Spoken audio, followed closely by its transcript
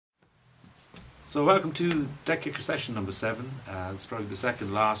So welcome to Detkicker Session number 7. It's probably the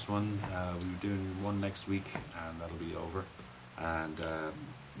second last one. We're doing one next week and that'll be over. And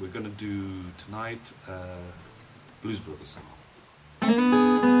we're going to do tonight Blues Brothers song.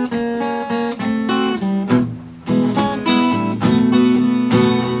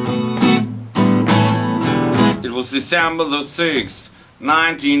 It was December the 6th,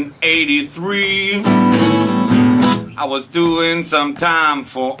 1983. I was doing some time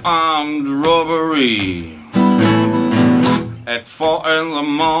for armed robbery. At 4 in the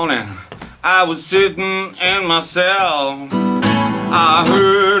morning, I was sitting in my cell. I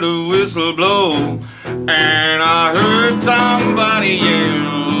heard a whistle blow, and I heard somebody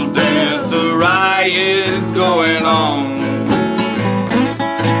yell, "There's a riot going on.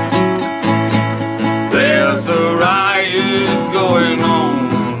 There's a riot going on.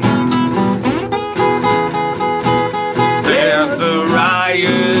 There's a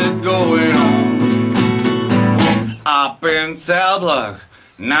riot going on up in cell block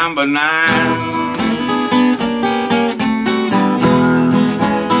number 9.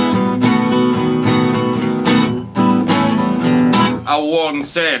 A warden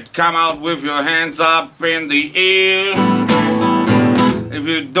said, "Come out with your hands up in the air. If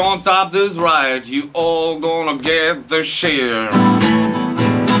you don't stop this riot, you all gonna get the share."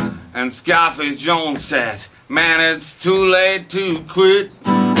 And Scarface Jones said, "Man, it's too late to quit.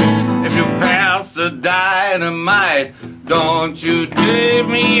 If you pass the dynamite, don't you give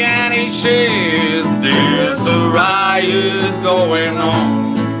me any shit. There's a riot going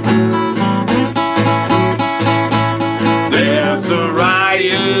on. There's a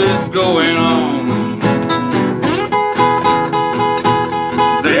riot going on.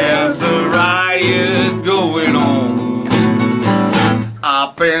 There's a riot going on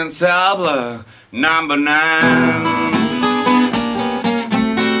up in cell block number 9.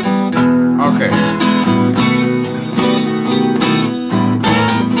 Okay.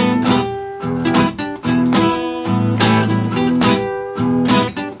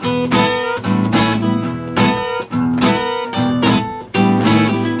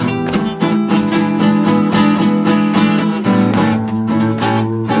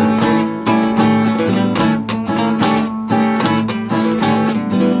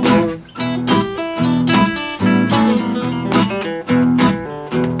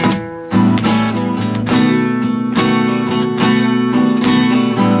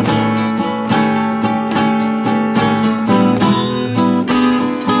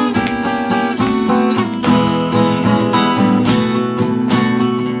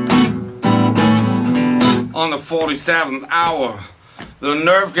 On the 47th hour, the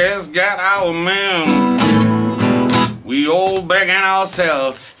nerve gas got our men. We all begging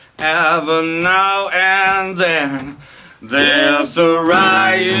ourselves every now and then. There's a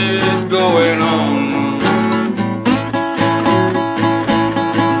riot going on.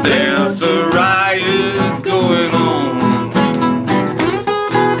 There's a riot going on.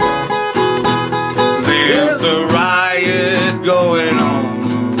 There's a riot going on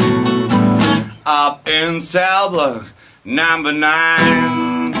up in cell block number 9.